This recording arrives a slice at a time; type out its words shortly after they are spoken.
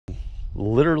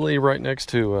literally right next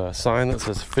to a sign that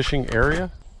says fishing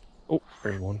area. Oh,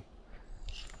 there's one.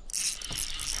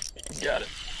 Got it.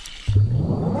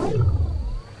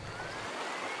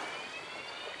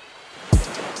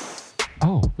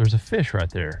 Oh, there's a fish right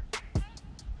there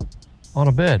on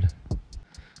a bed.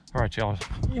 All right, y'all,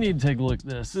 you need to take a look at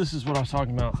this. This is what I was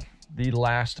talking about the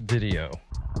last video.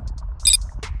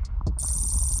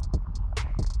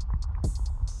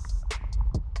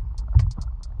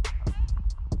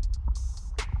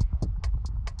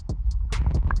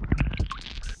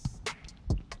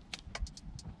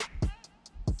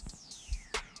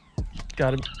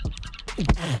 Got him.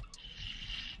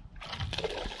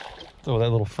 Throw that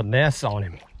little finesse on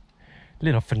him.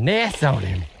 Little finesse on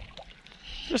him.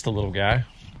 Just a little guy.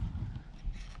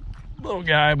 Little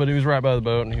guy, but he was right by the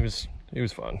boat and he was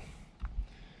fun.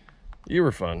 You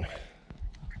were fun.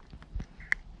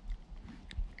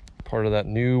 Part of that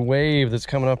new wave that's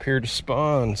coming up here to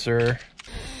spawn, sir.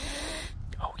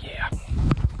 Oh yeah.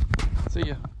 See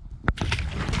ya.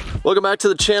 Welcome back to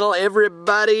the channel,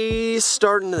 everybody.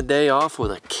 Starting the day off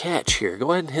with a catch here.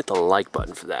 Go ahead and hit the like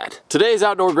button for that. Today's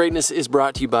outdoor greatness is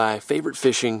brought to you by Favorite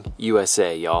Fishing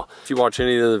USA, y'all. If you watch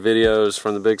any of the videos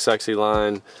from the Big Sexy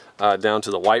line down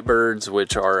to the Whitebirds,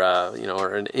 which are you know,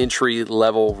 are an entry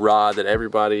level rod that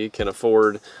everybody can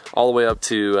afford, all the way up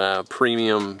to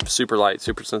premium, super light,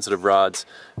 super sensitive rods,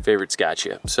 Favorite's got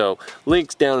you. So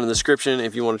links down in the description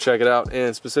if you want to check it out,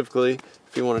 and specifically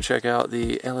if you want to check out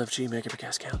the LFG Make Every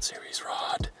Cast Count series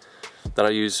rod that I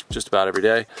use just about every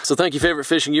day. So thank you, Favorite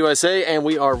Fishing USA, and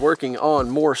we are working on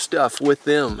more stuff with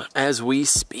them as we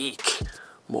speak.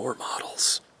 More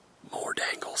models, more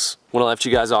dangles. When I left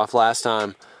you guys off last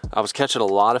time, I was catching a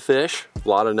lot of fish, a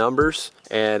lot of numbers,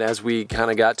 and as we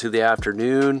kind of got to the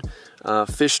afternoon,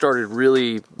 fish started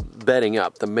really bedding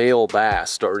up. The male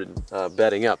bass started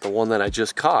bedding up. The one that I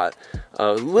just caught,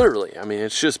 literally, I mean,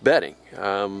 it's just bedding.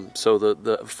 So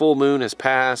the full moon has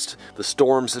passed, the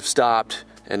storms have stopped,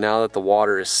 and now that the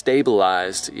water is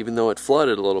stabilized, even though it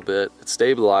flooded a little bit, it's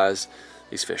stabilized,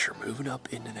 these fish are moving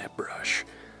up into that brush,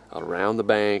 around the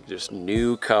bank, just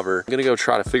new cover. I'm gonna go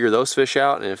try to figure those fish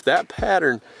out, and if that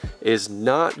pattern is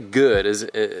not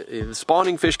good,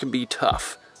 spawning fish can be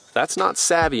tough. If that's not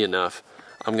savvy enough,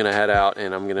 I'm gonna head out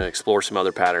and I'm gonna explore some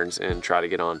other patterns and try to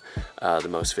get on the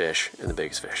most fish and the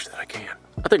biggest fish that I can.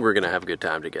 I think we're gonna have a good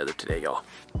time together today, y'all.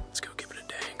 Let's go give it a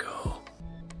dangle.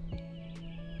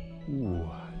 Ooh,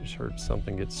 I just heard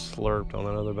something get slurped on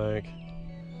that other bank.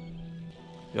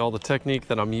 Y'all, the technique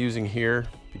that I'm using here,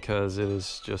 because it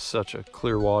is just such a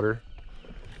clear water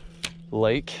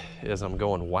lake, is I'm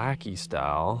going wacky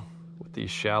style with these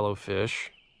shallow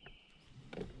fish,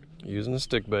 using a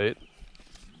stick bait.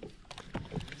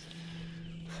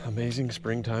 Amazing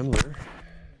springtime lure.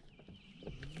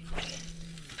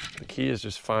 The key is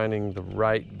just finding the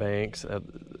right banks that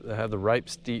have the right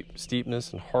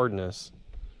steepness and hardness.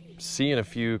 Seeing a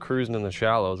few cruising in the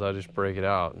shallows, I just break it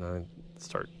out and I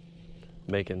start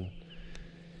making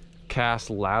casts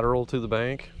lateral to the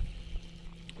bank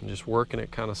and just working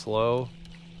it kind of slow.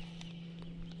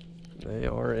 They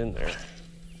are in there.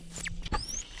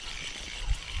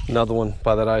 Another one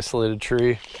by that isolated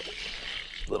tree.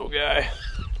 Little guy.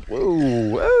 Whoa,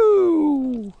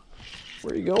 whoa!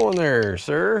 Where are you going there,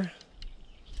 sir?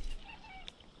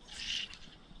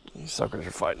 These suckers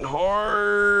are fighting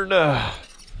hard.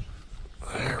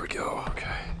 There we go,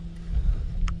 okay.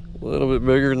 A little bit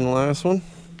bigger than the last one.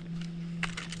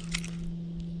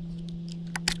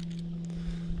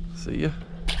 See ya.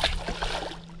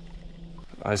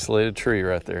 Isolated tree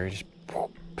right there. He just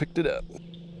picked it up.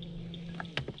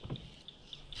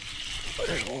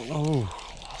 There's one. Oh,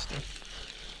 lost it.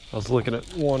 I was looking at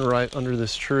one right under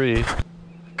this tree.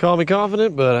 Call me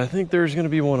confident, but I think there's going to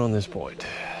be one on this point.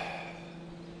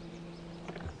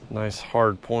 Nice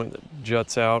hard point that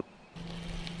juts out.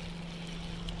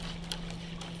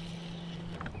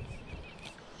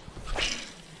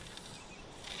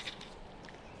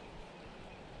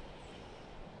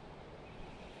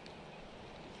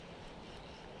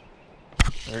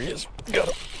 There he is. Got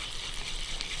him.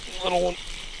 Little one.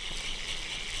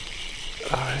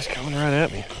 Oh, he's coming right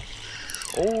at me.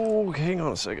 Oh, hang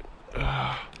on a second.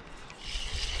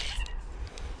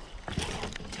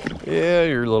 Yeah,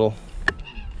 you're little.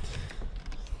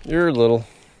 You're little.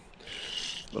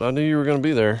 But I knew you were going to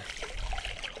be there.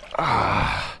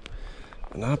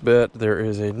 And I bet there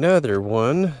is another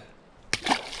one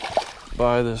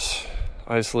by this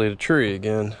isolated tree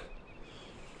again.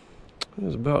 It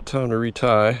was about time to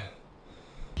retie.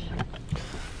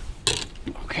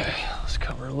 Okay, let's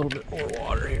cover a little bit more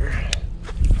water here.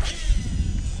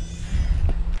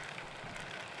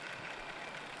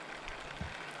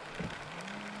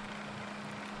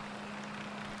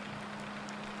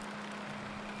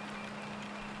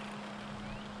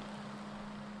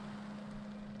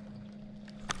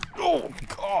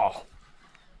 Oh,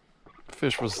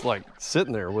 fish was like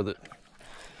sitting there with it.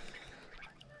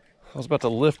 I was about to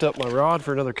lift up my rod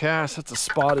for another cast. That's a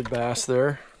spotted bass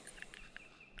there.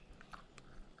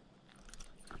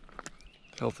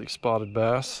 Healthy spotted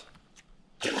bass.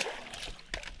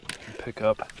 Pick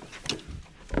up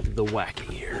the wacky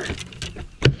here.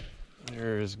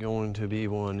 There is going to be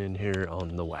one in here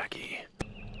on the wacky.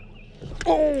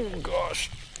 Oh gosh.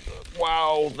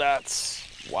 Wow, that's,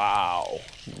 wow.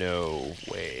 No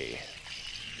way.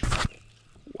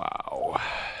 Wow.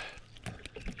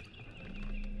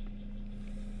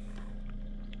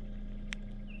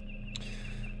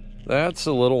 That's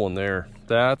a little one there.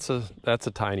 That's a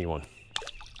tiny one.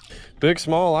 Big,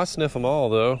 small, I sniff them all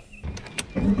though.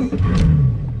 A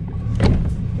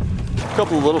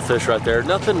couple of little fish right there.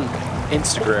 Nothing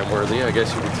Instagram worthy, I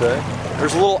guess you could say.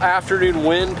 There's a little afternoon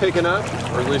wind picking up,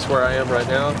 or at least where I am right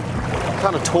now. I'm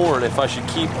kind of torn if I should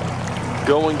keep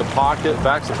going to back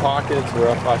to pockets, or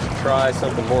if I should try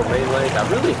something more main lake. I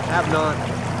really have not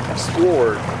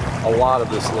explored a lot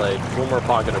of this lake. One more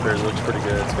pocket up here looks pretty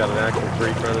good. It's got an actual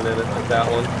creek running in it, like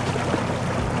that one.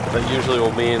 That usually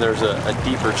will mean there's a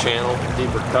deeper channel, a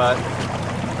deeper cut.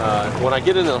 When I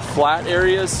get into the flat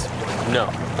areas, no,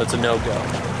 that's a no-go.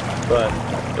 But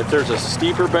if there's a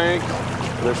steeper bank,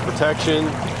 there's protection,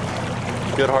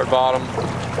 good hard bottom,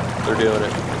 they're doing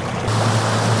it.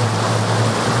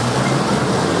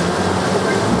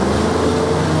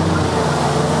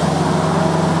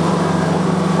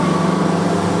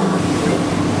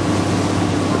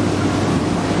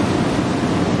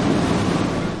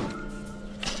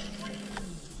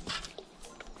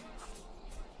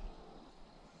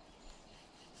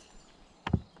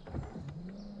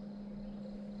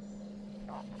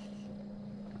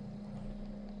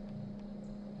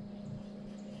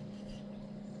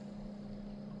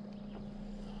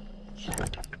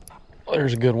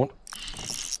 There's a good one.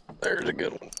 There's a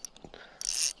good one.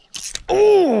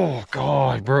 Oh,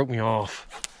 God, it broke me off.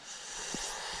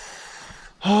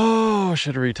 Oh,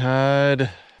 should have retied.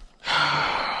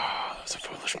 That's a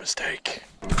foolish mistake.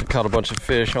 I caught a bunch of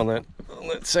fish on that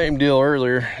same deal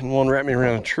earlier, and one wrapped me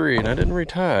around a tree, and I didn't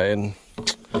retie, and,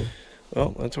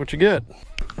 well, that's what you get.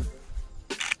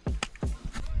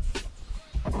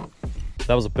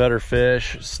 That was a better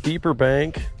fish, steeper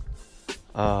bank.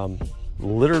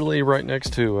 Literally right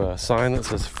next to a sign that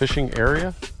says fishing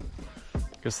area. I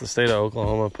guess the state of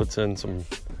Oklahoma puts in some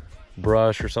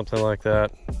brush or something like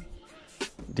that,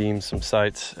 deems some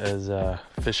sites as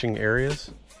fishing areas.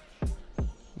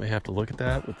 May have to look at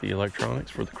that with the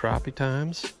electronics for the crappie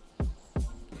times.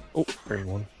 Oh, there's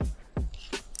one.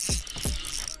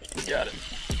 Got it.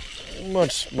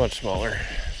 Much smaller.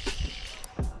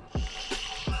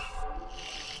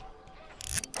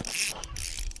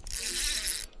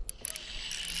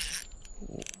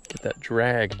 That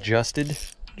drag adjusted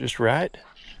just right.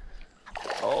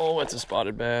 Oh, it's a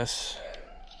spotted bass,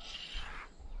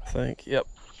 I think. Yep,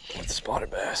 it's a spotted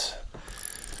bass.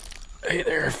 Hey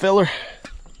there, fella.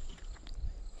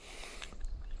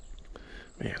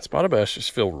 Man, spotted bass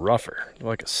just feel rougher,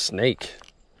 like a snake.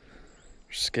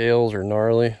 Their scales are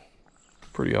gnarly.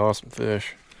 Pretty awesome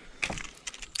fish.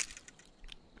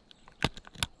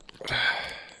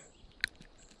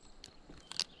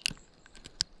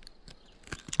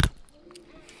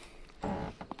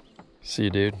 See you,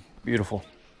 dude. Beautiful.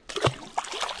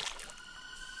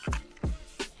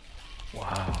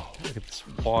 Wow, look at this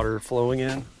water flowing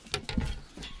in.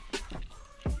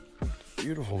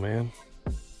 Beautiful, man.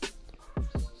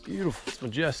 Beautiful. It's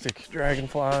majestic.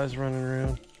 Dragonflies running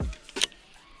around.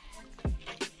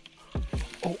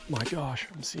 Oh my gosh,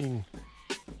 I'm seeing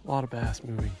a lot of bass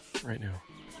moving right now.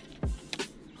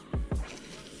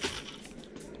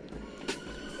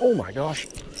 Oh my gosh.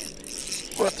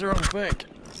 Right there on the bank.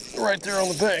 Right there on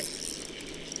the bank.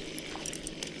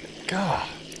 God,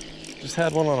 just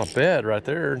had one on a bed right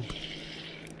there.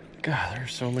 God,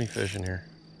 there's so many fish in here.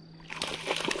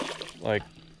 Like,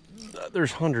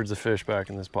 there's hundreds of fish back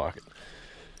in this pocket.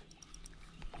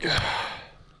 God.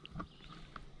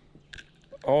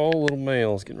 All little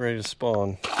males getting ready to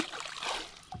spawn.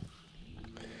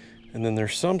 And then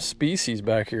there's some species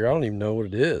back here, I don't even know what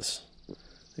it is.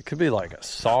 It could be like a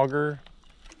sauger,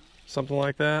 something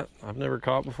like that. I've never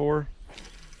caught before.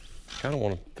 Kind of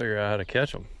want to figure out how to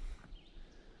catch them.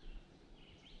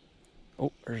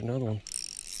 Oh, there's another one.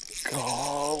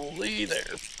 Golly, they're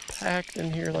packed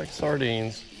in here like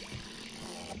sardines.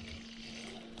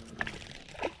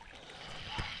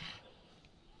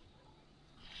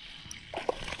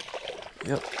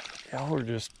 Yep, y'all are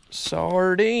just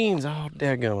sardines. Oh,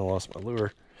 daggone, I lost my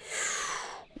lure.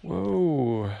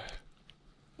 Whoa,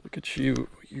 look at you.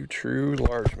 You true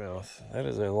largemouth. That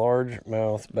is a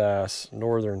largemouth bass,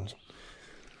 northern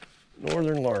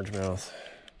largemouth.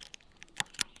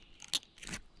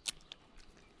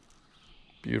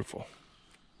 Beautiful.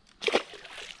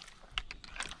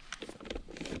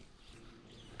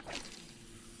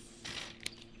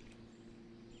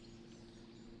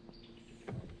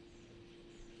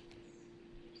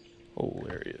 Oh,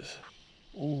 there he is.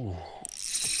 Ooh.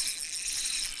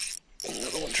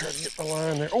 Another one trying to get my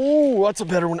line there. Oh, that's a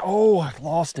better one. Oh, I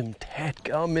lost him.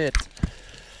 Dadgummit.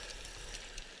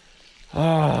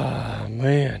 Ah,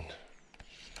 man.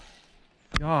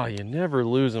 Ah, you never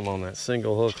lose them on that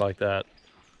single hook like that.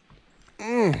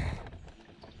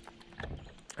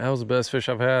 That was the best fish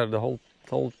I've had the whole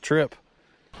trip.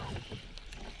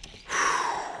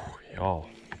 Y'all,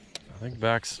 I think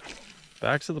backs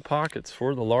of the pockets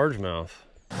for the largemouth.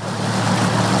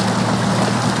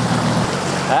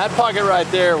 That pocket right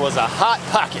there was a hot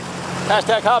pocket.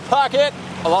 Hashtag hot pocket.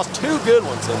 I lost 2 good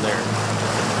ones in there.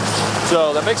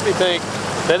 So that makes me think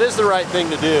that is the right thing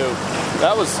to do.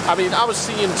 That was, I mean, I was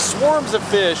seeing swarms of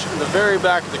fish in the very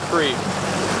back of the creek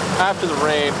after the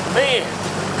rain. Man,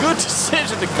 good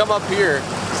decision to come up here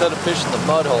instead of fishing the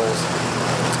mud holes.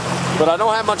 But I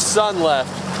don't have much sun left,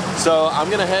 so I'm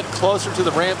gonna head closer to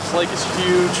the ramp. This lake is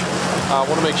huge. I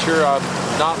wanna make sure I'm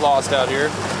not lost out here.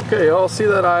 Okay, y'all see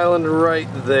that island right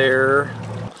there?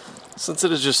 Since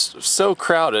it is just so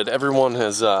crowded, everyone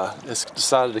has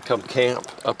decided to come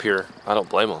camp up here. I don't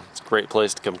blame them. It's a great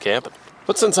place to come camping.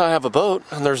 But since I have a boat,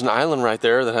 and there's an island right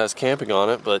there that has camping on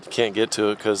it, but you can't get to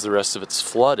it because the rest of it's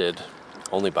flooded,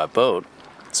 only by boat,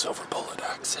 silver bullet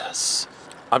access.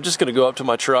 I'm just gonna go up to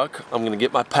my truck, I'm gonna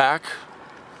get my pack,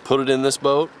 put it in this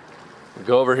boat,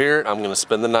 go over here, I'm gonna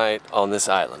spend the night on this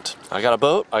island. I got a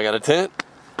boat, I got a tent,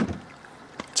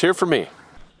 it's here for me.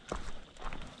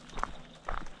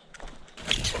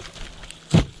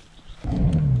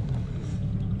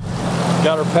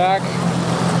 Got our pack,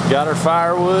 got our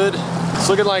firewood. It's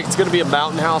looking like it's gonna be a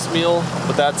mountain house meal,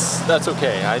 but that's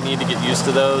okay. I need to get used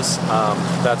to those.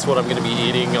 That's what I'm gonna be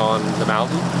eating on the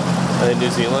mountain in New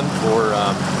Zealand for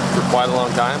quite a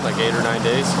long time, like 8 or 9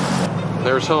 days.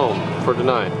 There's home for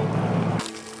tonight.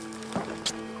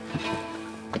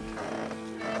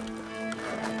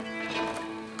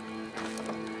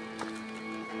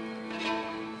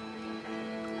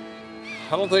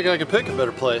 I don't think I could pick a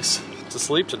better place to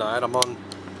sleep tonight. I'm on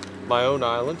my own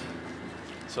island,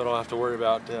 so I don't have to worry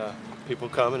about people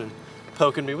coming and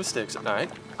poking me with sticks at night.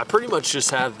 I pretty much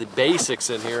just have the basics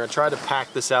in here. I try to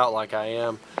pack this out like I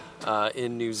am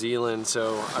in New Zealand.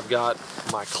 So I've got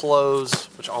my clothes,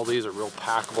 which all these are real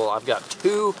packable. I've got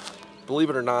 2, believe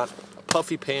it or not, a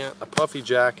puffy pant, a puffy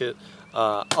jacket,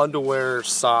 underwear,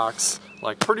 socks,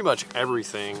 like pretty much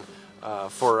everything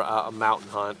for a mountain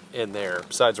hunt in there,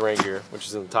 besides rain gear, which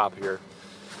is in the top here.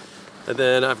 And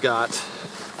then I've got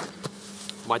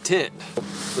my tent.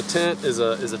 The tent is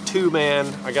a 2-man.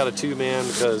 I got a 2-man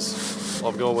because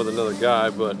I'm going with another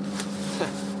guy, but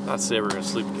not to say we're gonna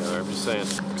sleep together. I'm just saying,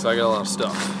 because I got a lot of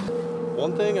stuff.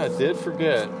 One thing I did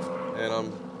forget, and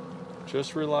I'm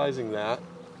just realizing that,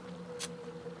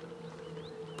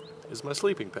 is my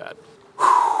sleeping pad.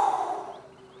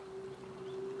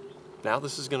 Now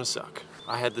this is gonna suck.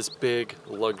 I had this big,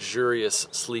 luxurious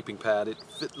sleeping pad. It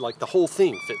fit, like the whole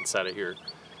thing fit inside of here.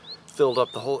 Filled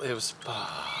up the whole, it was,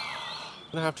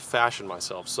 I'm gonna have to fashion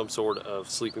myself some sort of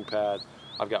sleeping pad.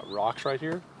 I've got rocks right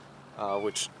here,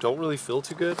 which don't really feel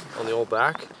too good on the old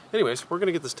back. Anyways, we're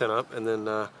gonna get this tent up and then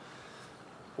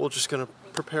we're just gonna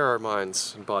prepare our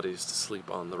minds and bodies to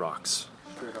sleep on the rocks.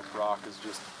 Straight up rock is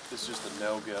just a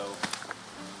no-go.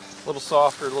 A little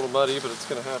softer, a little muddy, but it's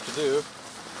gonna have to do.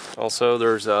 Also,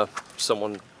 there's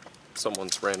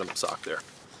someone's random sock there.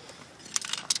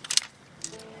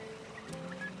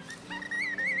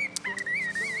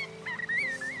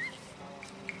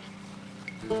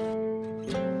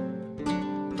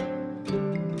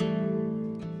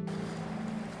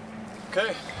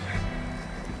 Okay,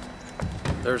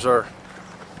 there's our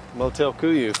Motel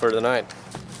Kuyu for the night.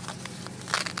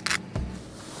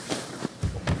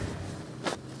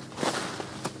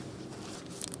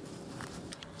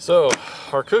 So,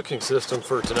 our cooking system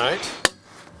for tonight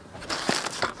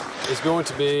is going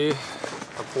to be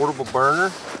a portable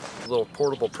burner, a little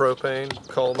portable propane,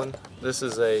 Coleman. This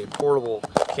is a portable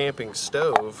camping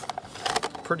stove.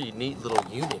 Pretty neat little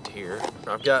unit here.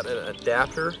 I've got an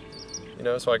adapter, you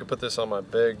know, so I can put this on my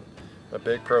big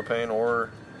propane or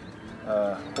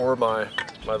my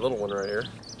little one right here.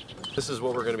 This is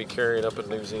what we're going to be carrying up in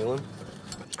New Zealand.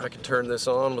 I can turn this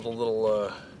on with a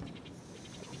little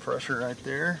pressure right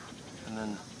there and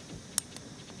then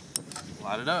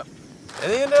light it up.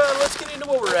 And let's get into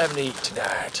what we're having to eat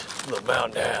tonight. A little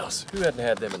mountain house. Who hadn't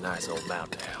had them a nice old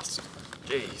mountain house?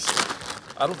 Jeez.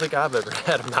 I don't think I've ever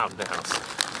had a mountain house.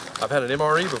 I've had an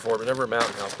MRE before, but never a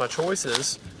mountain house. My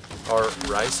choices are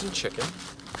rice and chicken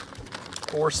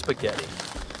or spaghetti.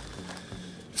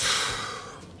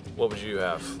 What would you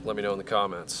have? Let me know in the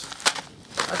comments.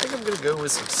 I think I'm gonna go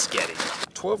with some sketty.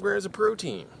 12 grams of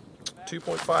protein,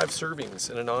 2.5 servings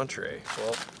in an entree.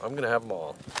 Well, I'm gonna have them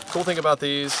all. Cool thing about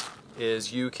these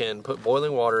is you can put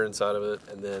boiling water inside of it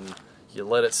and then you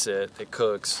let it sit, it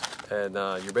cooks, and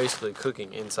you're basically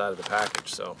cooking inside of the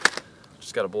package. So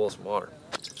just gotta boil some water.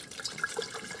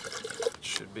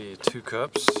 Should be 2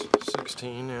 cups,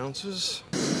 16 ounces.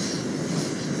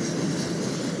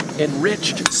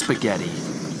 Enriched spaghetti,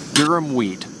 durum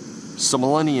wheat,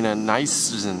 semolina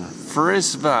niacin,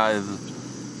 freshwater,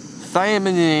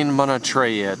 thiamine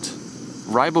monotriate,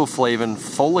 riboflavin,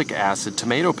 folic acid,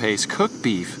 tomato paste, cooked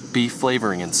beef, beef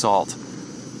flavoring, and salt.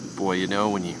 Boy, you know,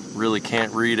 when you really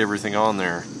can't read everything on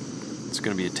there, it's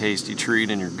going to be a tasty treat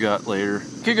in your gut later.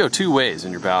 It could go 2 ways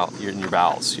in your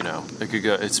bowels, you know. It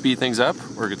could speed things up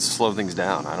or it could slow things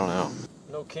down. I don't know.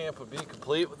 No camp would be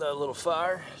complete without a little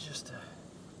fire, just to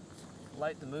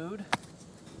light the mood.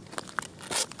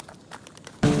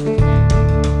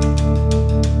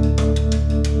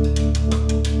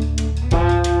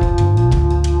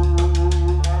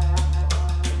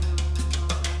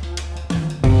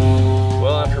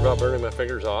 Burning my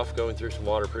fingers off, going through some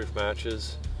waterproof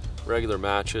matches, regular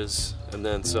matches, and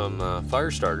then some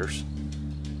fire starters.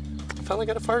 I finally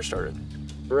got a fire started.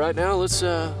 But right now, let's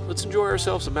enjoy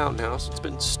ourselves a mountain house. It's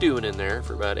been stewing in there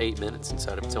for about 8 minutes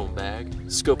inside of its own bag.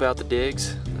 Scope out the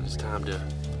digs, and it's time to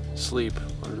sleep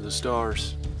under the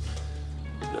stars.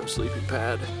 No sleeping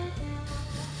pad.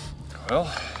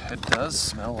 Well, it does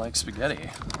smell like spaghetti.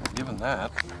 I'll give him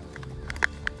that.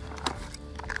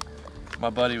 My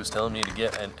buddy was telling me to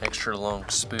get an extra long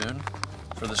spoon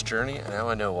for this journey, and now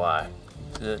I know why.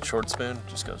 The short spoon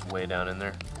just goes way down in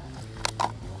there.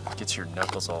 Gets your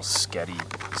knuckles all skettied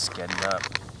up.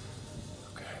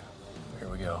 Okay, here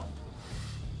we go.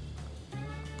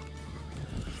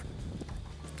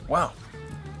 Wow.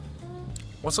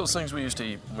 What's those things we used to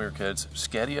eat when we were kids?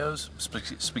 Spaghettios?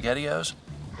 Spaghettios?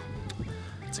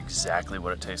 It's exactly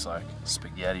what it tastes like.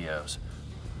 Spaghettios.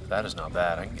 That is not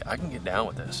bad. I can get down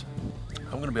with this.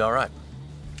 I'm gonna be all right.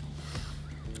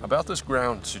 About this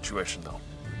ground situation though.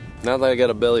 Now that I got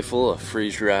a belly full of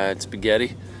freeze-dried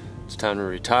spaghetti, it's time to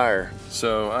retire.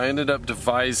 So I ended up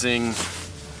devising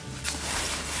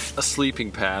a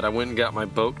sleeping pad. I went and got my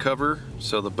boat cover.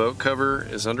 So the boat cover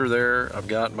is under there. I've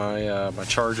got my my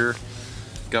charger,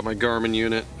 got my Garmin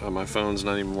unit. My phone's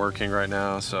not even working right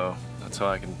now, so that's how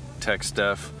I can text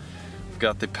stuff. I've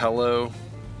got the pillow.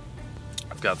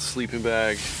 I've got the sleeping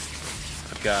bag.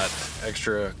 I've got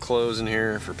extra clothes in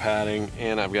here for padding,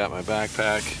 and I've got my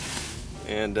backpack.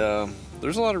 And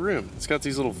there's a lot of room. It's got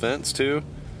these little vents too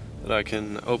that I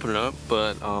can open it up,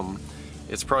 but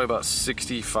it's probably about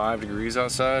 65 degrees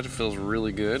outside. It feels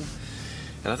really good.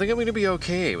 And I think I'm gonna be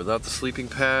okay without the sleeping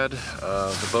pad,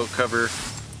 the boat cover,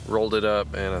 rolled it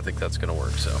up, and I think that's gonna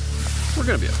work, so we're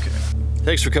gonna be okay.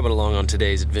 Thanks for coming along on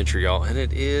today's adventure, y'all, and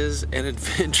it is an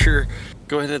adventure.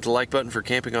 Go ahead and hit the like button for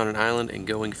camping on an island and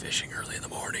going fishing early in the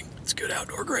morning. It's good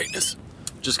outdoor greatness.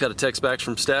 Just got a text back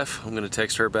from Steph. I'm gonna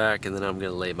text her back, and then I'm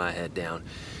gonna lay my head down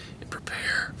and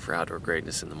prepare for outdoor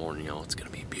greatness in the morning, y'all. It's gonna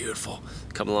be beautiful.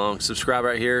 Come along, subscribe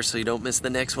right here so you don't miss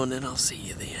the next one, and I'll see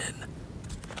you then.